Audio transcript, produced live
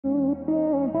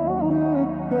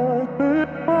Hey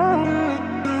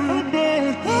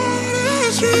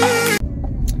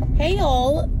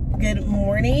y'all, good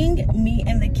morning. Me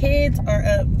and the kids are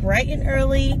up bright and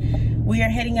early. We are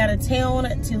heading out of town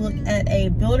to look at a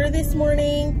builder this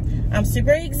morning. I'm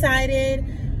super excited.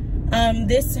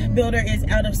 This builder is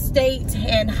out of state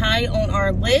and high on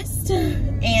our list,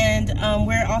 and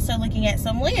we're also looking at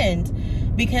some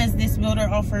land because this builder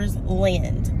offers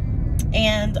land.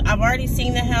 And I've already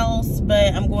seen the house,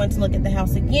 but I'm going to look at the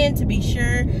house again to be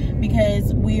sure,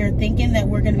 because we are thinking that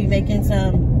we're going to be making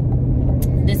some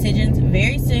decisions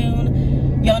very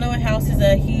soon. Y'all know a house is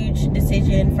a huge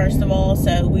decision, first of all,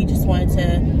 so we just wanted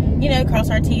to, you know, cross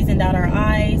our T's and dot our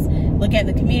I's, look at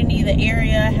the community, the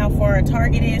area, how far our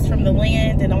target is from the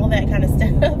land, and all that kind of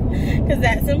stuff, because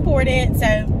that's important.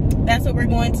 So that's what we're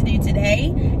going to do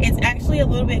today. It's actually a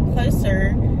little bit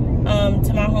closer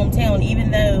to my hometown,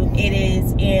 even though it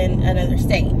is in another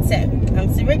state. So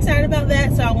I'm super excited about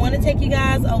that. So I want to take you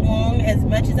guys along as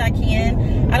much as I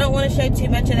can. I don't want to show too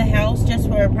much of the house just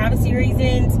for privacy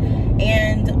reasons,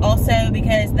 and also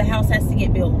because the house has to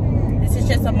get built. This is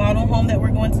just a model home that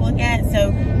we're going to look at,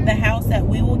 so the house that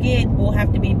we will get will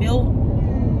have to be built.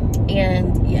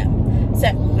 And yeah, so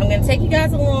I'm gonna take you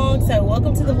guys along. So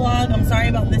welcome to the vlog. I'm sorry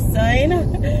about the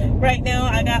sun. Right now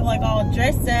I got like all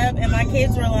dressed up, and my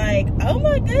kids were like, oh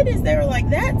my goodness, they were like,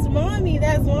 that's mommy,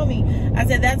 that's mommy. I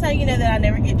said, that's how you know that I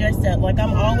never get dressed up. Like,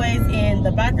 I'm always in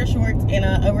the biker shorts and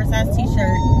an oversized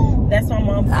t-shirt. That's my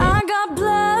mom said. I got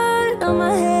blood on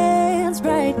my hands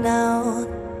right now,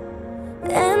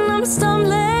 and I'm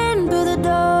stumbling through the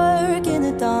dark in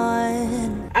the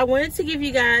dawn. I wanted to give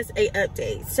you guys a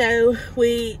update. So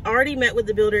we already met with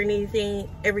the builder and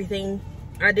everything.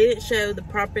 I didn't show the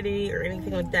property or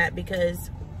anything like that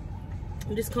because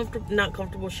I'm just not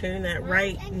comfortable sharing that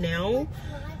right now.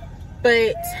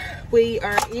 But we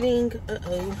are eating,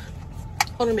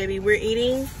 hold on baby, we're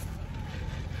eating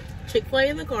Chick-fil-A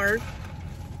in the car.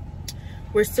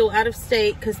 We're still out of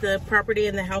state because the property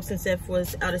and the house and stuff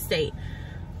was out of state.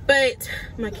 But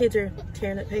my kids are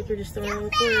tearing up paper, just throwing it on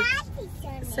the floor.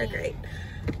 It's so great.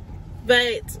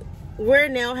 But we're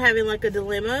now having like a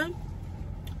dilemma.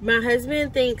 My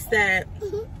husband thinks that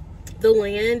the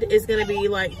land is going to be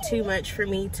like too much for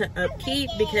me to upkeep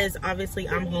because obviously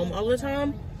I'm home all the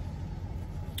time.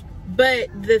 But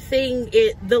the thing,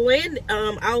 the land,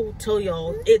 I'll tell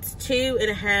y'all, it's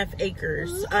 2.5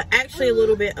 acres. Actually a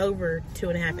little bit over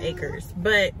 2.5 acres.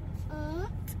 But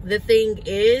the thing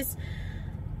is,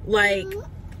 like,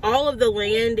 all of the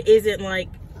land isn't like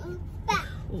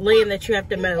land that you have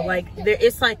to mow. Like,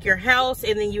 it's like your house,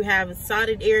 and then you have a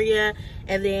sodded area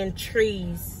and then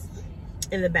trees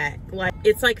in the back. Like,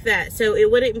 it's like that. So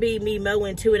it wouldn't be me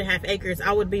mowing 2.5 acres.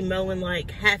 I would be mowing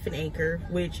like 1/2 acre,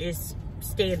 which is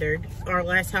standard. Our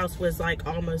last house was like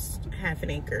almost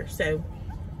 1/2 acre, so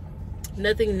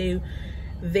nothing new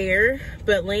there.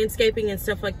 But landscaping and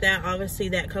stuff like that, obviously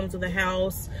that comes with a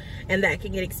house, and that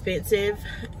can get expensive.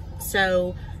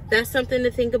 So that's something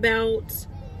to think about.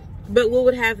 But we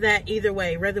would have that either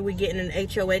way, whether we get in an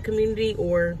HOA community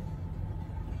or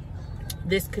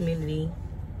this community,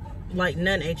 like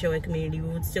non-HOA community, we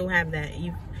would still have that,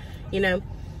 you know.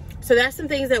 So that's some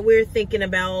things that we're thinking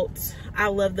about. I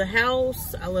love the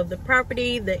house, I love the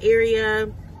property, the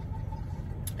area,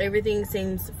 everything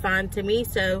seems fine to me.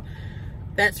 So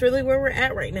that's really where we're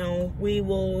at right now. We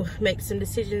will make some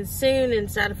decisions soon and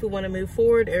decide if we want to move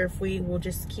forward or if we will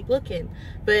just keep looking.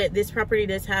 But this property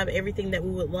does have everything that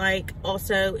we would like.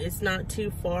 Also, it's not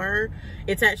too far.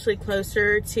 It's actually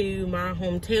closer to my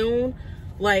hometown.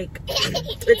 Like,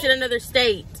 it's in another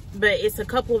state, but it's a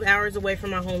couple of hours away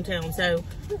from my hometown. So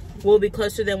we'll be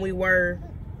closer than we were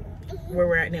where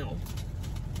we're at now.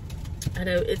 I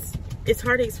know it's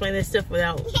hard to explain this stuff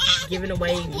without giving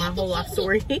away my whole life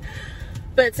story.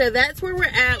 But so that's where we're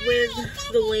at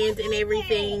with the land and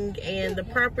everything and the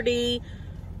property.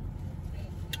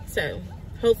 So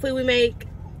hopefully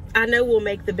I know we'll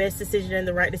make the best decision and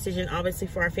the right decision, obviously,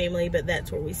 for our family, but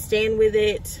that's where we stand with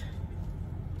it.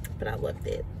 But I loved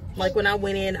it. Like, when I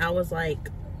went in, I was like,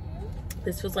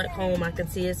 this was like home. I can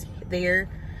see us there.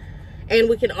 And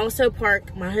we can also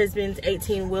park my husband's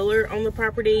 18-wheeler on the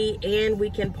property, and we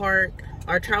can park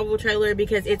our travel trailer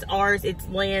because it's ours, it's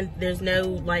land. There's no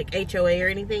like HOA or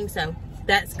anything, so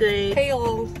that's good. Hey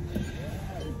y'all,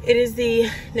 it is the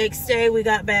next day. We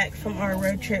got back from our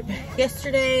road trip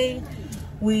yesterday.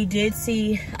 We did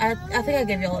see, I think I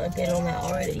gave y'all an update on that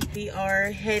already. We are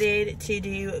headed to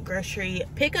do grocery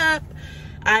pickup.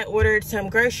 I ordered some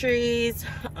groceries,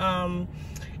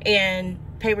 and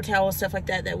paper towels, stuff like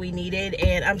that we needed.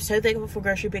 And I'm so thankful for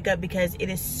grocery pickup because it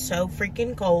is so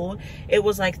freaking cold. It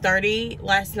was like 30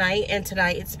 last night, and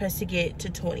tonight it's supposed to get to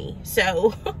 20.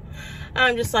 So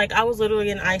I'm just like, I was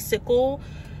literally an icicle.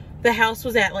 The house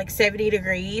was at like 70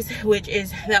 degrees,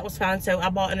 that was fine. So I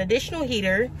bought an additional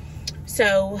heater.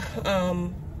 So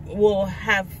we'll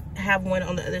have one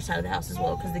on the other side of the house as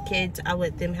well, because the kids, I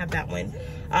let them have that one,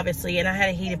 obviously. And I had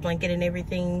a heated blanket and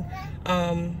everything.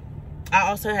 I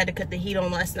also had to cut the heat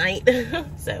on last night.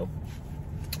 So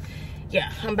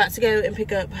yeah, I'm about to go and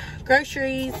pick up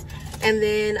groceries, and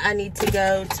then I need to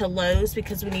go to Lowe's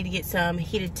because we need to get some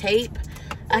heated tape.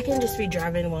 I can just be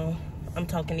driving while I'm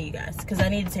talking to you guys, because I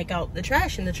need to take out the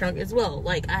trash in the trunk as well.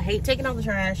 Like, I hate taking out the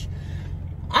trash.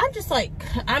 I'm just like,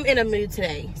 I'm in a mood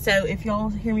today. So if y'all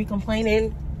hear me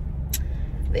complaining,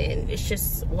 then it's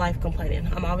just life complaining.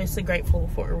 I'm obviously grateful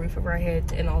for a roof over our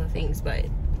heads and all the things, but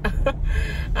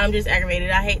I'm just aggravated.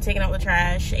 I hate taking out the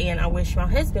trash, and I wish my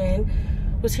husband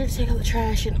was here to take out the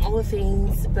trash and all the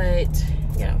things, but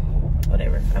you know,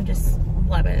 whatever. I'm just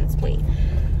blabbing at this point.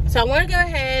 So I want to go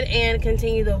ahead and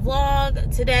continue the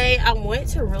vlog. Today I want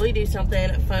to really do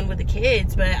something fun with the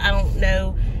kids, but I don't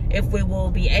know if we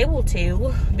will be able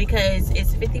to, because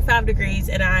it's 55 degrees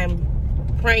and I'm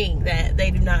praying that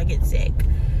they do not get sick,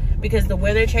 because the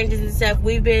weather changes and stuff.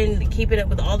 We've been keeping up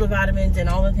with all the vitamins and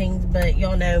all the things, but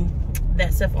y'all know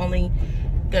that stuff only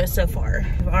goes so far.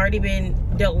 I've already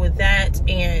been dealt with that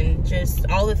and just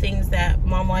all the things that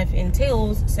mom life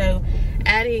entails. So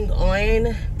adding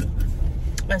on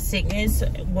a sickness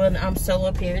when I'm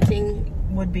solo parenting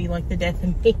would be like the death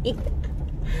of me.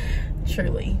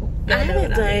 Truly. I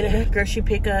haven't done grocery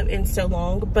pickup in so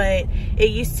long, but it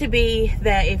used to be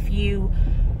that if you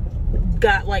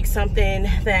got like something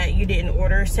that you didn't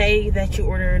order, say that you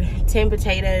ordered 10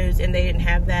 potatoes and they didn't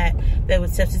have that, they would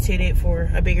substitute it for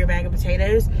a bigger bag of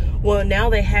potatoes. Well, now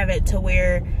they have it to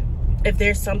where if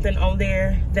there's something on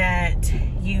there that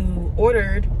you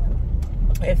ordered,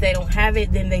 if they don't have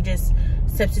it, then they just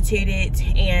substitute it,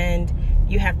 and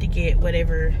you have to get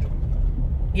whatever,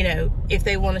 you know, if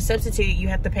they want to substitute it, you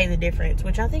have to pay the difference,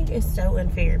 which I think is so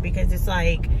unfair, because it's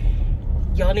like,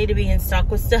 y'all need to be in stock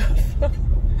with stuff.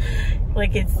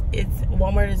 Like, it's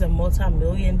Walmart is a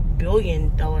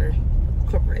multi-billion-dollar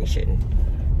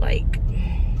corporation, like,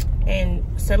 and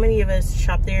so many of us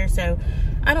shop there. So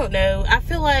I don't know, I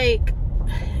feel like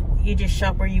you just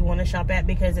shop where you want to shop at,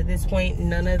 because at this point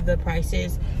none of the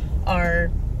prices are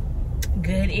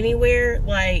good anywhere.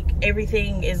 Like,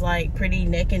 everything is like pretty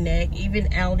neck and neck. Even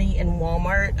Aldi and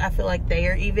Walmart, I feel like they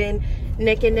are even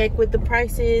neck and neck with the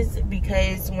prices,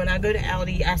 because when I go to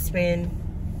Aldi I spend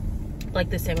like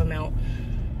the same amount.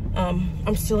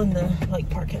 I'm still in the like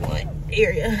parking lot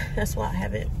area, that's why I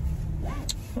haven't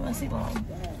put my seatbelt on.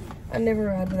 I never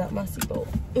ride without my seatbelt.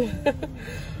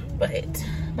 But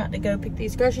about to go pick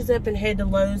these groceries up and head to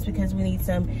Lowe's, because we need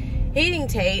some heating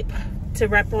tape to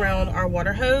wrap around our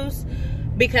water hose,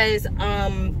 because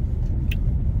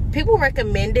people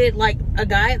recommended, like a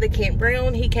guy at the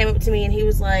campground, he came up to me and he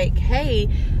was like, hey,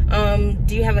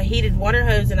 do you have a heated water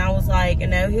hose? And I was like,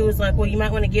 no. He was like, well, you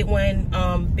might want to get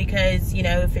one, because, you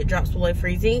know, if it drops below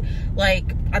freezing,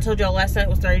 like I told y'all last night it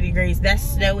was 30 degrees, that's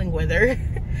snowing weather.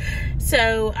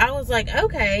 So I was like,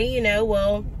 okay, you know,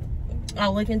 well,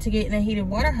 I'll look into getting a heated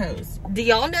water hose. Do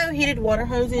y'all know heated water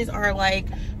hoses are like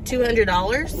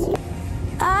 $200?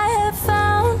 I have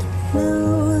found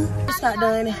new. Just got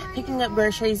done picking up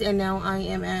groceries, and now I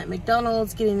am at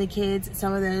McDonald's getting the kids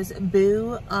some of those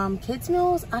Boo kids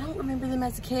meals. I don't remember them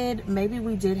as a kid. Maybe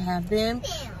we did have them,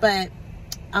 but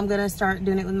I'm gonna start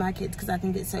doing it with my kids because I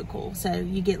think it's so cool. So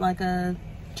you get like a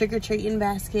trick-or-treating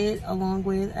basket along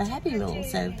with a Happy Meal,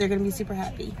 so they're gonna be super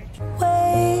happy.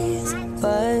 Ways,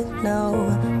 but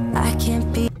no, I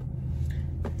can't be.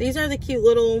 These are the cute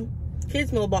little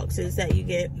kids meal boxes that you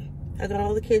get. I got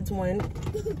all the kids one.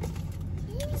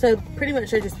 So pretty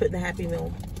much I just put the Happy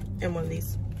Meal in one of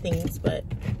these things, but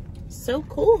so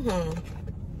cool, huh?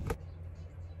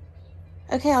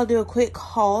 Okay, I'll do a quick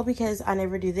haul because I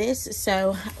never do this.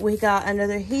 So we got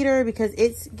another heater because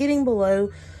it's getting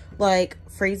below like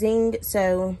freezing,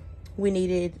 so we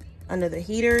needed another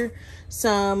heater.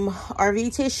 Some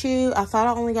RV tissue. I thought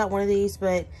I only got one of these,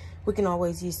 but we can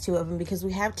always use two of them because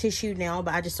we have tissue now,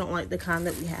 but I just don't like the kind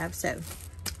that we have. So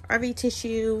RV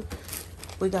tissue.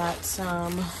 We got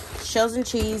some shells and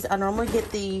cheese. I normally get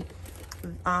the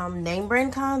name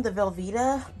brand kind, the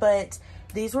Velveeta, but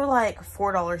these were like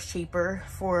 $4 cheaper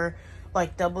for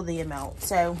like double the amount.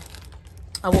 So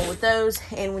I went with those,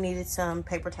 and we needed some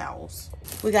paper towels.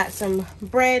 We got some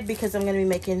bread because I'm gonna be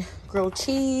making grilled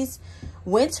cheese.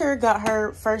 Winter got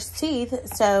her first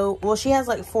teeth, so, well, she has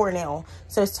like 4 now,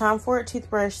 so it's time for a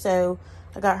toothbrush. So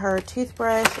I got her a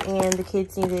toothbrush, and the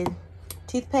kids needed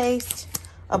toothpaste,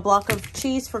 a block of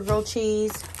cheese for grilled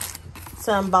cheese,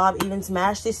 some Bob Evans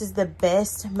mash. This is the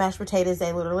best mashed potatoes.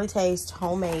 They literally taste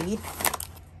homemade.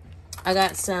 I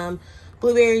got some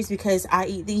blueberries because I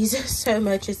eat these so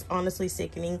much, it's honestly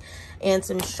sickening, and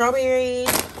some strawberries.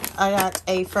 I got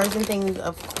a frozen thing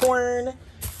of corn,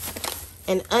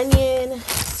 an onion,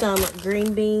 some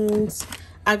green beans.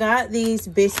 I got these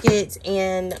biscuits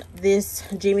and this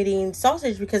Jimmy Dean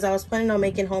sausage because I was planning on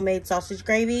making homemade sausage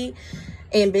gravy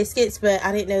and biscuits, but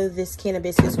I didn't know this can of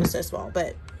biscuits was so small,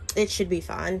 but it should be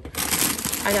fine.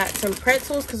 I got some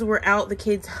pretzels because we're out. The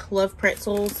kids love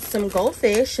pretzels. Some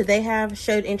goldfish. They have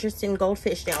showed interest in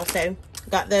goldfish now, so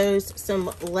got those.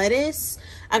 Some lettuce.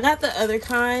 I got the other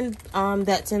kind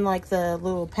that's in like the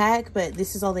little pack, but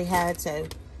this is all they had, so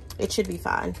it should be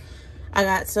fine. I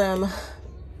got some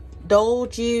Dole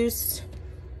juice,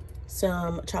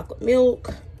 some chocolate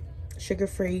milk,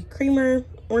 sugar-free creamer,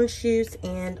 orange juice,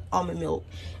 and almond milk.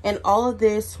 And all of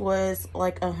this was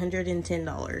like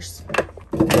 $110.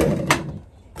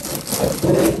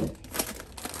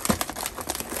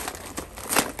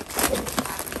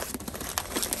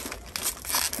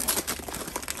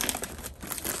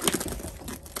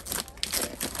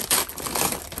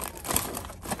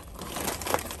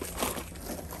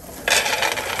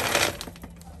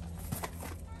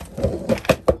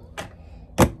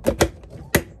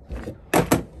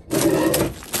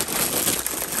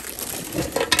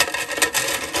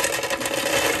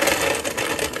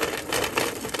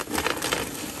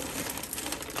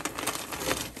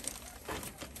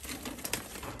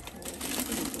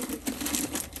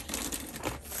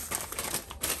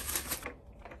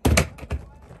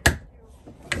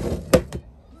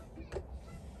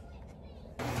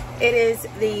 It is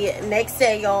the next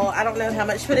day, y'all. I don't know how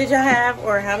much footage I have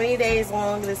or how many days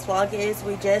long this vlog is.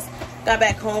 We just got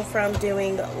back home from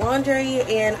doing laundry,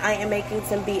 and I am making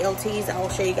some BLTs. I will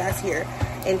show you guys here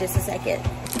in just a second.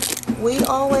 We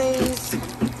always,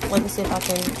 let me see if I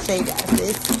can show you guys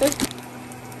this.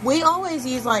 We always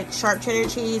use like sharp cheddar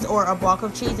cheese or a block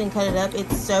of cheese and cut it up.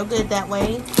 It's so good that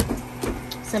way.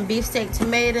 Some beefsteak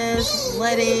tomatoes,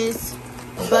 lettuce,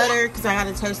 butter because I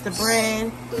gotta toast the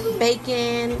bread,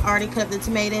 bacon, already cut the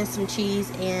tomatoes, some cheese,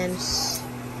 and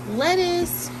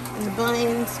lettuce, and the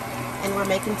buns. And we're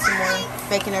making some more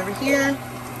bacon over here,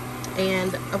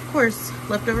 and of course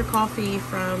leftover coffee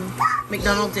from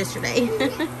McDonald's yesterday.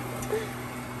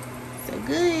 So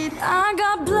good. I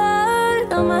got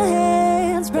blood on my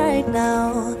hands right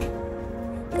now,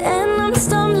 and I'm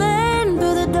stumbling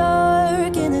through the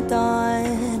dark in the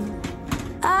dawn.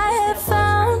 I have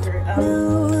found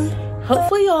new.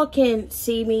 Hopefully y'all can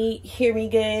see me, hear me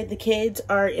good. The kids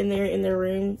are in their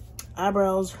room.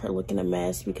 Eyebrows are looking a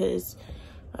mess because,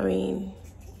 I mean,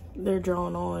 they're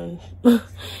drawn on.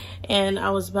 And I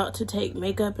was about to take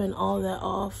makeup and all that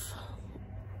off.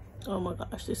 Oh my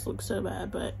gosh, this looks so bad,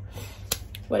 but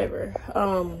whatever.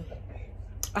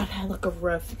 I've had like a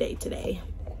rough day today.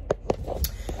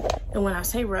 And when I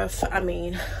say rough, I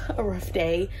mean a rough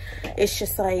day. It's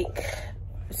just like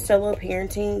solo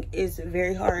parenting is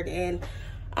very hard, and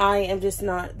I am just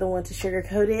not the one to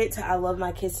sugarcoat it. I love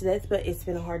my kids to death, but it's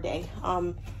been a hard day.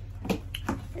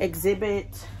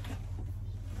 Exhibit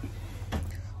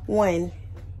 1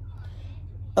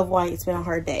 of why it's been a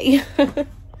hard day.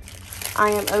 I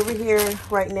am over here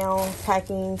right now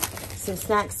packing some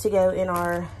snacks to go in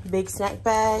our big snack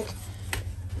bag.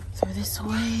 Throw this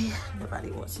away.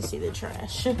 Nobody wants to see the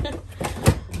trash.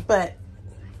 But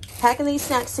packing these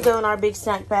snacks to go in our big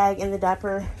snack bag in the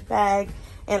diaper bag.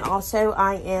 And also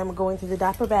I am going through the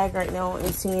diaper bag right now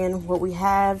and seeing what we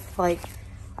have. Like,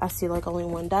 I see like only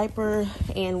 1 diaper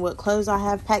and what clothes I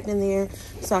have packed in there,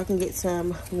 so I can get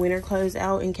some winter clothes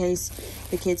out in case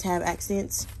the kids have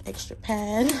accidents. Extra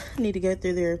pad. I need to go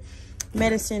through their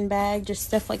medicine bag, just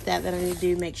stuff like that that I need to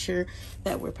do. Make sure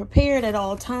that we're prepared at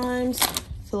all times.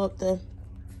 Fill up the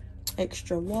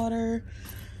extra water.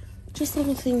 Just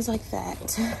little things like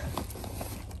that.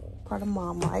 Part of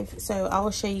mom life. So I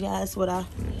will show you guys what I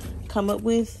come up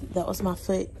with. That was my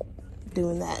foot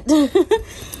doing that.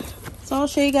 So I'll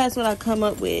show you guys what I come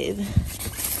up with.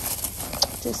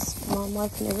 Just mom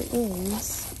life never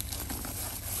ends.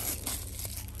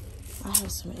 I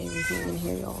have some everything in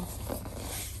here, y'all.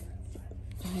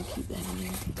 I'm gonna keep that in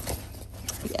there.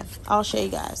 Yeah, I'll show you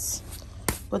guys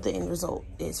what the end result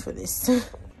is for this.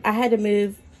 I had to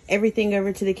move everything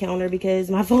over to the counter because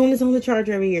my phone is on the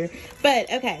charger over here.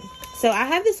 But okay, so I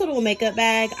have this little makeup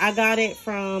bag. I got it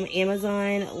from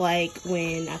Amazon like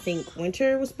when I think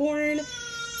Winter was born.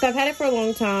 So I've had it for a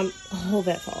long time. Hold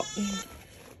that thought.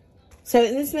 So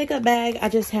in this makeup bag, I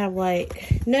just have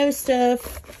like nose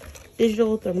stuff,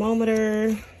 digital thermometer,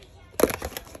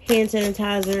 hand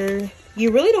sanitizer. You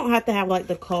really don't have to have like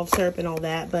the cough syrup and all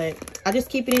that, but I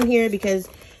just keep it in here because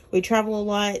we travel a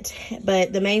lot.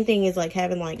 But the main thing is like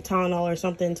having like Tylenol or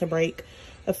something to break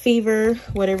a fever,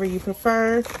 whatever you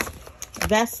prefer.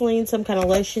 Vaseline, some kind of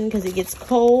lotion because it gets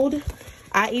cold.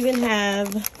 I even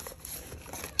have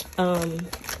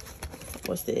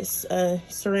what's this,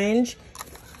 syringe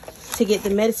to get the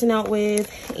medicine out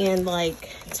with, and like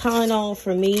Tylenol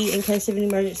for me in case of an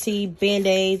emergency,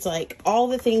 band-aids, like all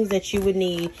the things that you would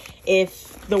need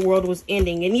if the world was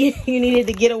ending and you needed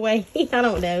to get away. I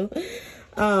don't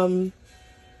know.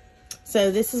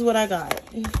 So this is what I got.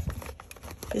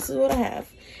 This is what I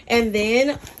have. And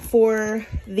then for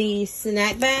the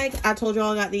snack bag, I told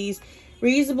y'all I got these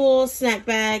reusable snack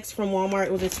bags from Walmart.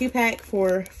 It was a 2-pack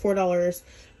for $4.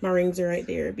 My rings are right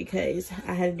there because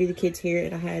I had to do the kids' hair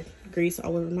and I had grease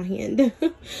all over my hand.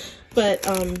 But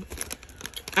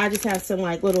I just have some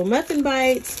like little muffin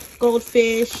bites,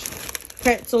 goldfish,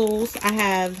 pretzels. I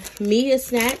have me a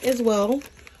snack as well,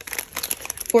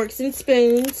 forks and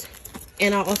spoons,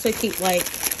 and I also keep like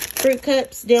fruit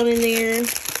cups down in there,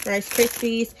 Rice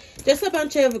Krispies, just a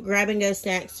bunch of grab and go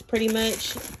snacks pretty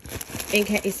much in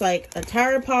case like a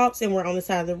tire pops and we're on the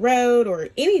side of the road or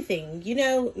anything. You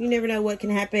know, you never know what can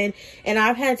happen. And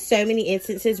I've had so many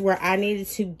instances where I needed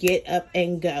to get up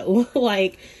and go.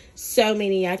 Like so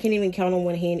many, I can't even count on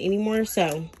one hand anymore.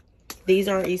 So these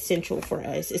are essential for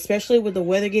us, especially with the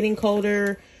weather getting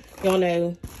colder. Y'all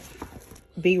know,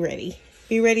 be ready.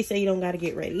 Be ready so you don't got to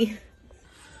get ready.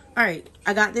 All right,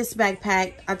 I got this bag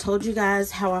packed. I told you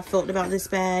guys how I felt about this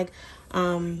bag.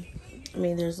 I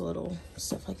mean, there's little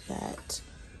stuff like that,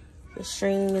 the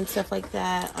string and stuff like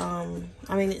that.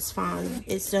 I mean, it's fine.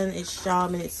 It's done its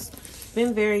job and it's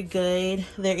been very good.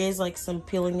 There is like some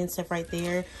peeling and stuff right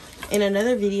there. In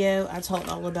another video, I talked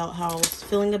all about how I was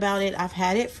feeling about it. I've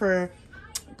had it for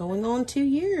going on 2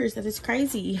 years. That is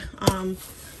crazy.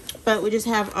 But we just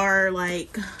have our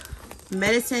like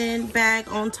medicine bag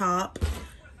on top.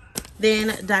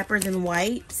 Then diapers and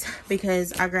wipes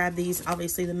because I grab these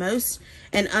obviously the most.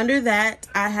 And under that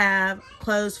I have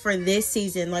clothes for this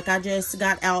season. Like I just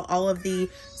got out all of the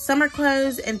summer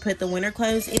clothes and put the winter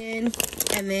clothes in.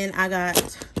 And then I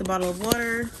got the bottle of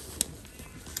water,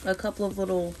 a couple of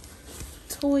little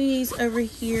toys over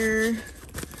here.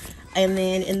 And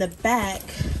then in the back,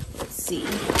 let's see,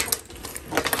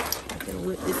 I can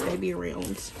whip this baby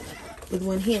around with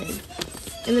one hand.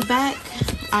 In the back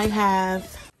I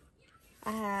have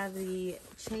the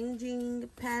changing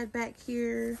pad back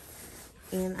here,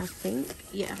 and I think,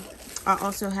 yeah, I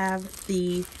also have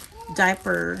the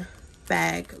diaper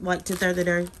bag, like to throw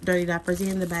the dirty diapers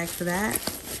in the bag for that.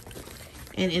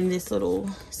 And in this little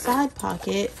side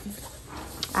pocket,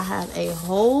 I have a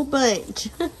whole bunch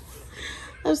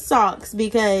of socks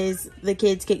because the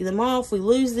kids kick them off, we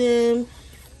lose them.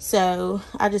 So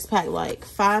I just packed like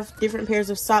 5 different pairs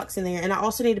of socks in there, and I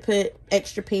also need to put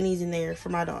extra panties in there for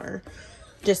my daughter,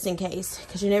 just in case,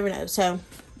 because you never know. So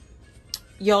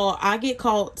y'all, I get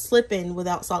caught slipping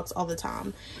without socks all the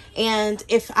time. And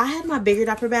if I had my bigger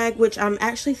diaper bag, which I'm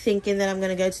actually thinking that I'm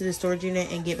going to go to the storage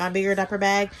unit and get my bigger diaper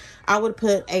bag, I would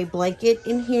put a blanket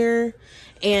in here.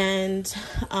 And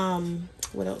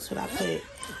what else would I put?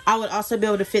 I would also be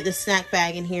able to fit the snack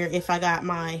bag in here if I got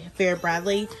my Vera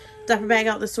Bradley diaper bag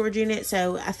out the storage unit.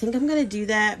 So I think I'm going to do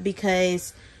that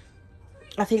because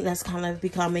I think that's kind of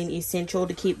becoming essential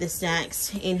to keep the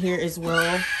snacks in here as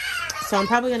well. So I'm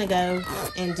probably going to go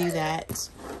and do that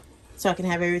so I can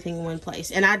have everything in one place.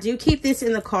 And I do keep this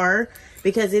in the car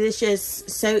because it is just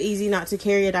so easy not to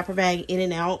carry a diaper bag in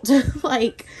and out.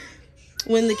 Like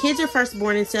when the kids are first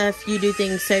born and stuff, you do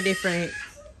things so different.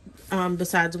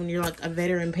 Besides when you're like a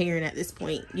veteran parent at this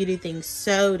point, you do things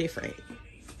so different.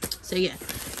 So yeah,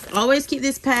 always keep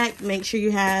this packed. Make sure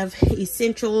you have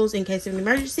essentials in case of an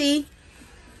emergency.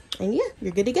 And yeah,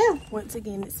 you're good to go. Once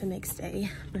again, it's the next day,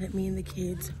 but me and the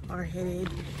kids are headed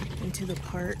into the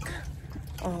park.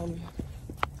 Come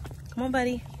on,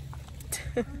 buddy.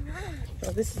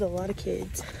 Well, this is a lot of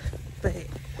kids, but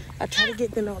I try to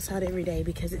get them outside every day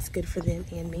because it's good for them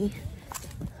and me.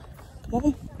 Come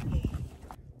on.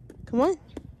 Come on.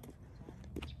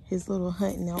 His little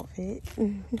hunting outfit.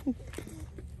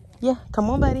 Yeah, come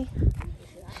on, buddy.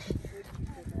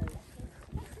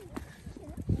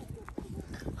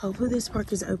 Hopefully this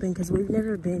park is open because we've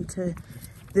never been to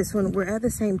this one. We're at the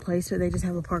same place, but they just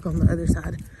have a park on the other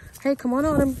side. Hey, come on,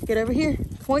 Autumn. Get over here.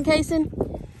 Come on,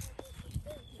 Kason.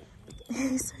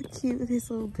 He's so cute with his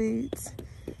little boots.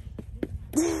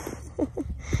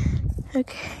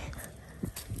 Okay.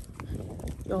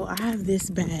 Yo, I have this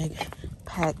bag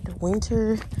packed.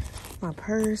 Winter, my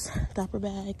purse, diaper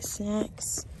bag,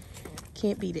 snacks.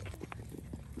 Can't beat it.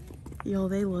 Yo,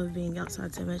 they love being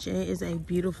outside so much. And it is a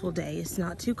beautiful day. It's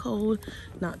not too cold,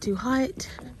 not too hot.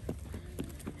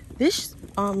 This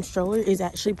stroller is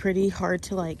actually pretty hard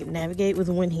to like navigate with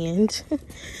one hand.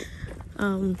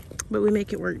 But we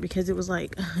make it work because it was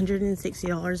like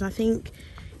 $160, I think.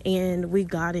 And we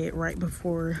got it right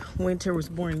before Winter was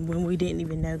born, when we didn't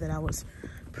even know that I was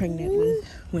pregnant with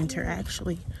Winter,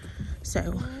 actually.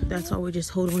 So that's why we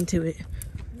just hold on to it.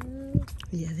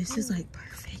 Yeah, this is like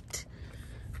perfect.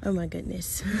 Oh my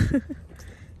goodness.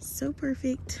 So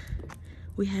perfect.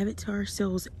 We have it to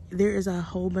ourselves. There is a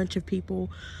whole bunch of people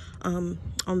on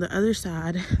the other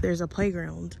side. There's a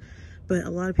playground, but a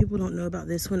lot of people don't know about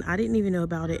this one. I didn't even know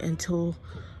about it until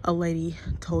a lady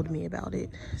told me about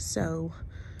it. So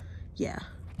yeah,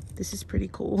 this is pretty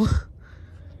cool.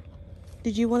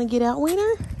 Did you want to get out,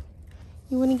 Wiener?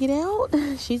 You want to get out?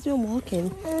 She's been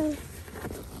walking,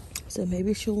 so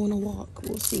maybe she'll want to walk.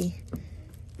 We'll see.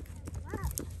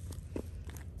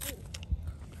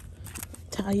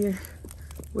 Tyre,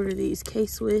 what are these?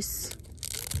 K-Swiss.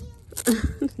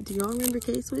 Do y'all remember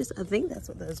K-Swiss? I think that's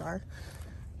what those are.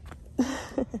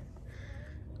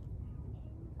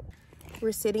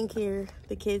 We're sitting here.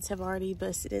 The kids have already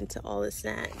busted into all the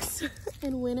snacks.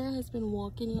 And Winter has been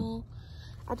walking, y'all.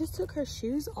 I just took her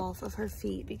shoes off of her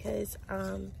feet because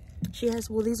she has,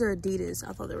 well, these are Adidas.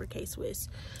 I thought they were K-Swiss.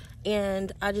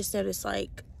 And I just noticed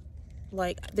like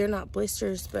they're not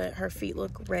blisters, but her feet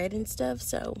look red and stuff.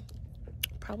 So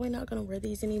probably not gonna wear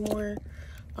these anymore.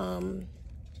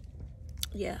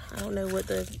 Yeah, I don't know what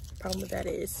the problem with that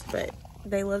is, but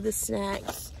they love the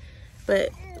snacks. But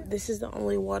this is the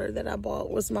only water that I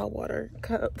bought, was my water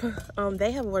cup.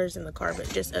 They have waters in the car, but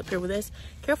just up here with us.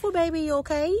 Careful, baby, you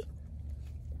okay?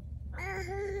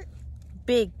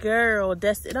 Big girl,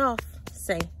 dust it off.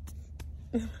 Say.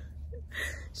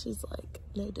 She's like,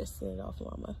 no dusting it off,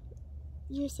 mama.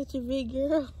 You're such a big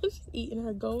girl. She's eating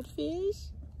her goldfish.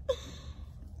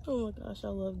 Oh my gosh, I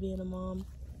love being a mom.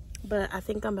 But I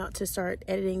think I'm about to start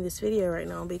editing this video right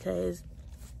now because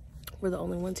we're the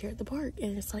only ones here at the park,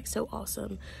 and it's like so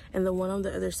awesome. And the one on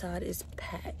the other side is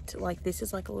packed. Like, this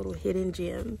is like a little hidden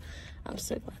gem. I'm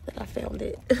so glad that I found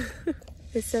it.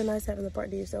 It's so nice having the park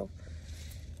to yourself.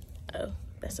 Oh,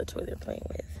 that's a toy they're playing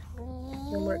with.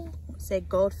 Remember, say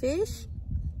goldfish.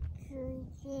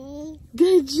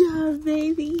 Good job,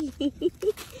 baby.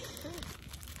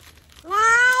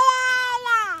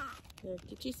 Here,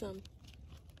 get you some.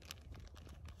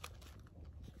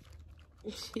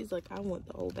 She's like, I want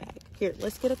the whole bag. Here,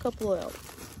 let's get a couple out.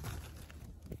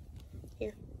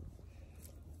 Here.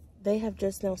 They have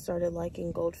just now started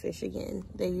liking goldfish again.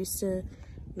 They used to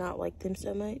not like them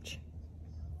so much.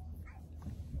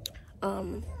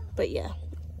 But yeah,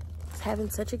 it's having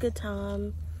such a good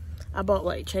time. I bought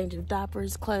like changing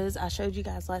diapers, clothes. I showed you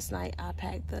guys last night. I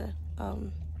packed the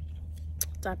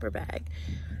diaper bag.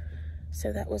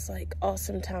 So that was like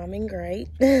awesome timing, great.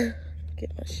 Get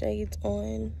my shades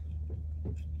on,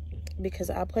 because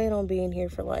I plan on being here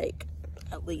for like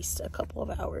at least a couple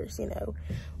of hours, you know,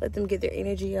 let them get their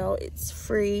energy out. It's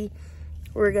free.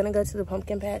 We're gonna go to the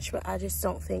pumpkin patch, but I just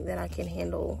don't think that I can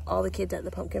handle all the kids at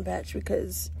the pumpkin patch,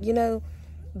 because, you know,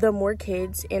 the more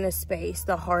kids in a space,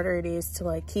 the harder it is to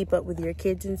like keep up with your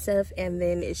kids and stuff. And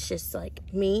then it's just like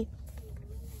me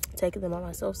taking them by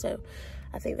myself. So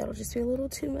I think that'll just be a little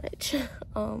too much.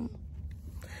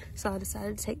 So I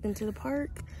decided to take them to the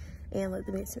park and let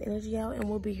them get some energy out, and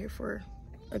we'll be here for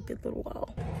a good little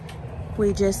while.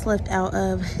 We just left out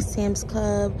of Sam's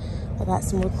Club. I got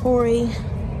some LaCroix,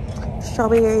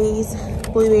 strawberries,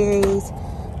 blueberries,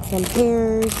 some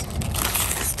pears,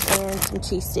 and some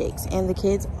cheese sticks. And the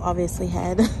kids obviously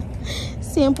had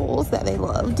samples that they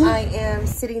loved. I am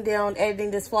sitting down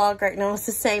editing this vlog right now. It's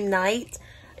the same night.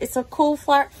 It's a cool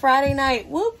Friday night.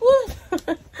 Whoop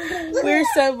whoop. We're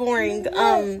so boring.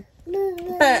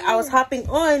 But I was hopping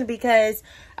on because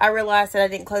I realized that I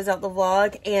didn't close out the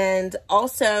vlog. And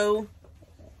also,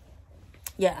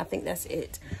 yeah, I think that's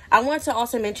it. I wanted to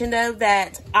also mention though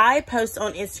that I post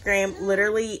on Instagram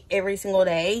literally every single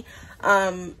day,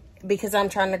 because I'm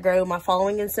trying to grow my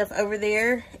following and stuff over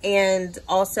there. And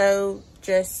also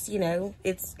just, you know,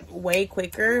 it's way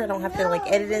quicker. I don't have to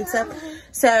like edit and stuff.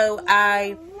 So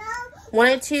I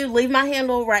wanted to leave my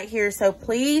handle right here, so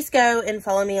please go and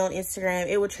follow me on Instagram.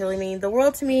 It would truly mean the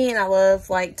world to me, and I love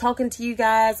like talking to you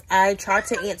guys. I try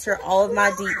to answer all of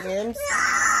my DMs.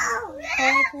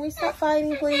 Hey, can we stop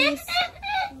fighting, please?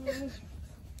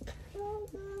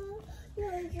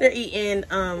 They're eating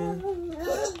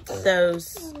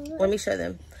those let me show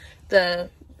them the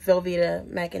Velveeta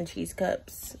mac and cheese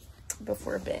cups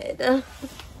before bed.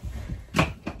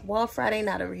 Well, Friday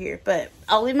night over here, but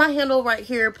I'll leave my handle right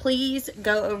here. Please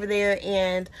go over there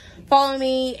and follow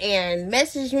me and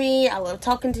message me. I love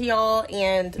talking to y'all,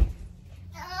 and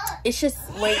it's just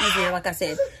way easier, like I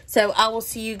said. So I will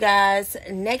see you guys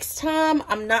next time.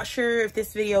 I'm not sure if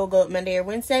this video will go up Monday or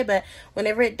Wednesday, but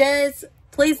whenever it does,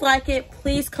 please like it,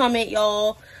 please comment,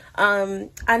 y'all.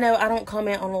 I know I don't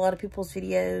comment on a lot of people's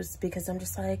videos because I'm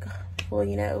just like, well,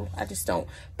 you know, I just don't.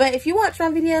 But if you watch my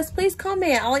videos, please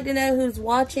comment. I like to know who's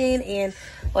watching and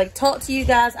like talk to you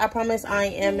guys. I promise I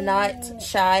am not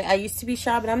shy. I used to be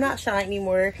shy, but I'm not shy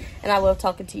anymore, and I love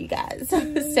talking to you guys.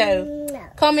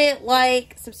 So comment,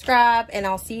 like, subscribe, and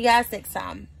I'll see you guys next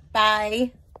time.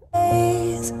 Bye.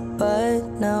 But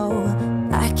no,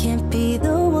 I can't be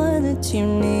the one that you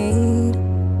need.